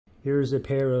Here's a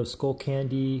pair of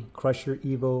Skullycandy Crusher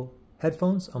Evo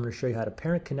Headphones. I'm going to show you how to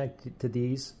parent connect to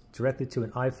these directly to an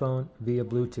iPhone via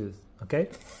Bluetooth. Okay?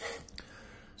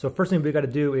 So first thing we got to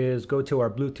do is go to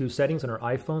our Bluetooth settings on our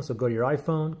iPhone. So go to your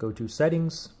iPhone, go to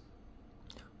Settings,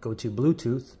 go to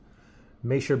Bluetooth.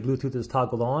 Make sure Bluetooth is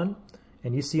toggled on.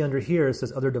 And you see under here it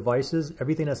says Other Devices.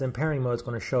 Everything that's in pairing mode is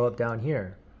going to show up down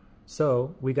here.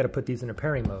 So we got to put these in a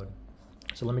pairing mode.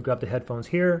 So let me grab the headphones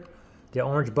here. The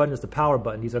orange button is the power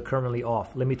button. These are currently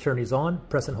off. Let me turn these on.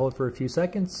 Press and hold for a few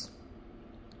seconds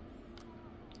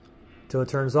till it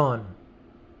turns on.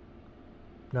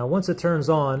 Now once it turns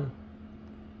on,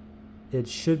 it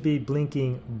should be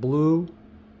blinking blue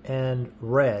and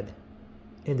red,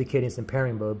 indicating it's in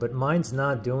pairing mode, but mine's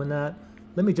not doing that.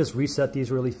 Let me just reset these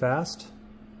really fast.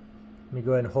 Let me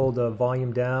go ahead and hold the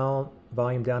volume down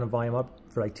and volume up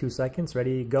for like 2 seconds.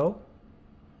 Ready, go.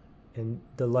 And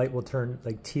the light will turn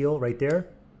like teal right there.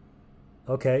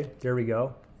 Okay, there we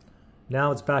go.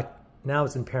 Now it's back, now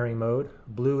it's in pairing mode.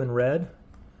 Blue and red,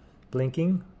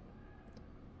 blinking.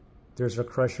 There's our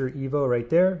Crusher Evo right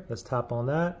there. Let's tap on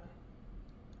that.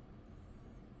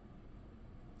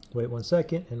 Wait 1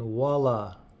 second and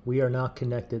voila, we are now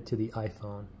connected to the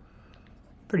iPhone.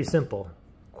 Pretty simple.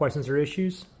 Questions or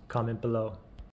issues? Comment below.